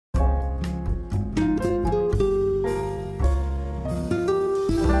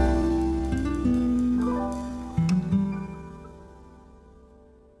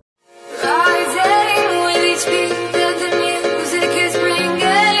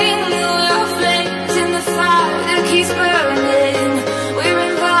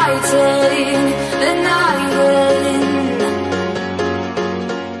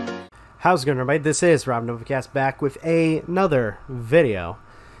How's it going, everybody? This is Rob Novakast back with another video.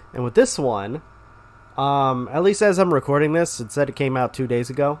 And with this one, at least as I'm recording this, it said it came out 2 days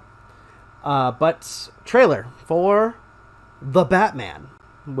ago. But trailer for The Batman,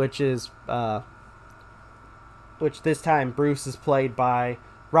 which is, which this time Bruce is played by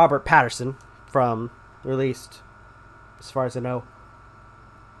Robert Pattinson from, released, as far as I know,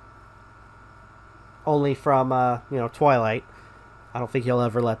 only from, Twilight. I don't think he'll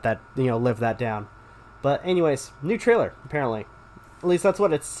ever let that, live that down. But anyways, new trailer, apparently. At least that's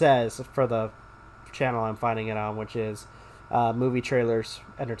what it says for the channel I'm finding it on, which is Movie Trailers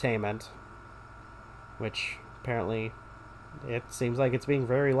Entertainment. Which, apparently, it seems like it's being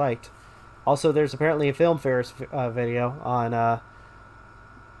very liked. Also, there's apparently a Film Fairs video on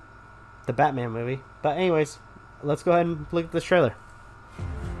the Batman movie. But anyways, let's go ahead and look at this trailer.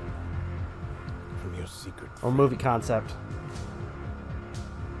 From your secret or movie concept.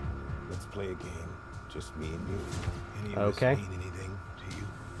 Let's play a game. Just me and you. Any of okay. this mean anything to you?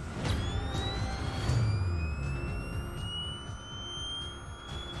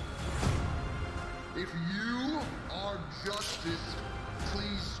 If you are justice,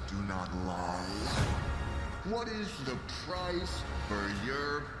 please do not lie. What is the price for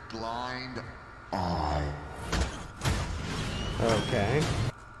your blind eye? Okay.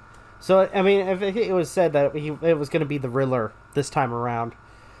 So, I mean, if it was said that it was going to be the Riddler this time around,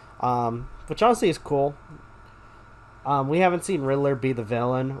 which honestly is cool. We haven't seen Riddler be the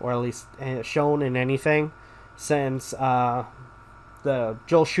villain, or at least shown in anything, since the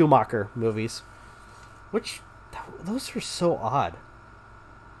Joel Schumacher movies. Which, those are so odd.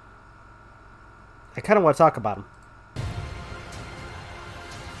 I kind of want to talk about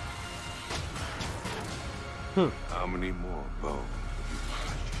them. How many more bones will you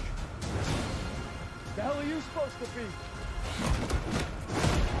crush? The hell are you supposed to be?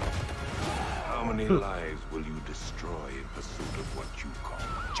 How many lives will you destroy in pursuit of what you call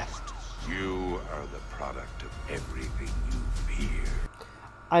justice? You are the product of everything you fear.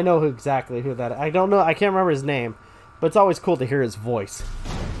 I know exactly who that is. I don't know. I can't remember his name, but it's always cool to hear his voice.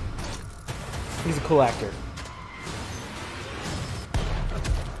 He's a cool actor.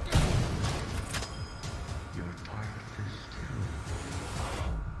 You're part of this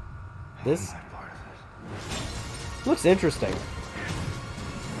too. This looks interesting.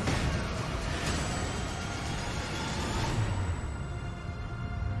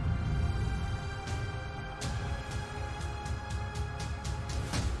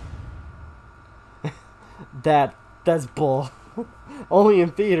 That's bull. Only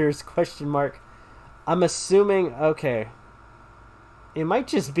in theaters, question mark. I'm assuming, okay. It might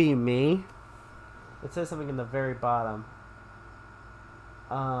just be me. It says something in the very bottom.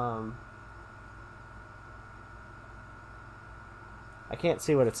 I can't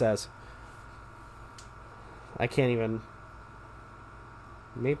see what it says. I can't even.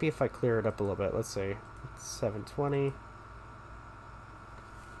 Maybe if I clear it up a little bit. Let's see. It's 720.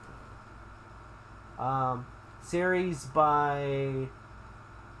 Series by,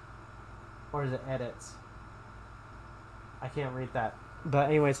 or is it edits? I can't read that. But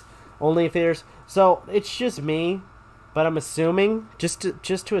anyways, only in theaters. So it's just me, but I'm assuming, just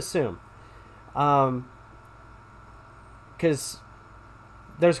to assume, because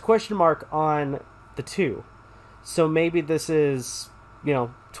there's a question mark on the 2, so maybe this is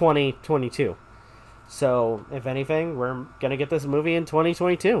 2022. So if anything, we're gonna get this movie in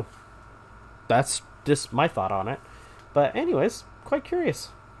 2022. That's just my thought on it. But anyways, quite curious.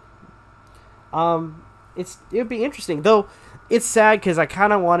 It would be interesting, though. It's sad because I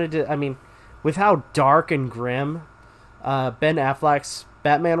kind of wanted to. I mean, with how dark and grim Ben Affleck's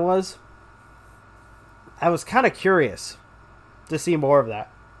Batman was, I was kind of curious to see more of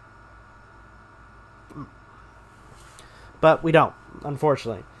that. But we don't,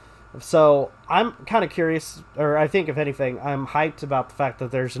 unfortunately. So I'm kind of curious, or I think if anything, I'm hyped about the fact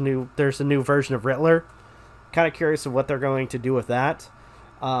that there's a new version of Riddler. Kind of curious of what they're going to do with that.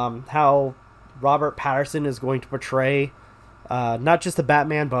 How Robert Pattinson is going to portray not just the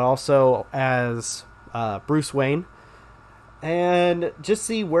Batman, but also as Bruce Wayne, and just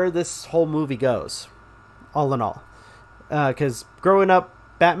see where this whole movie goes, all in all. Because growing up,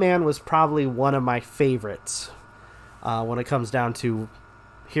 Batman was probably one of my favorites when it comes down to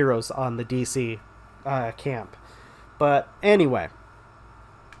heroes on the DC camp. But anyway,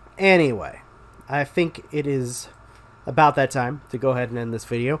 I think it is about that time to go ahead and end this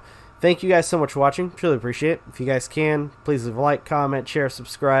video. Thank you guys so much for watching. Truly appreciate it. If you guys can, please leave a like, comment, share,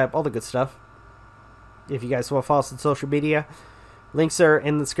 subscribe, all the good stuff. If you guys want to follow us on social media, links are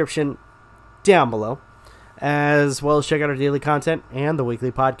in the description down below, as well as check out our daily content and the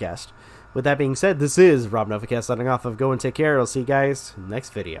weekly podcast. With that being said, this is Rob Novakast signing off of Go and Take Care. I'll see you guys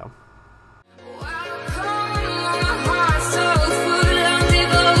next video.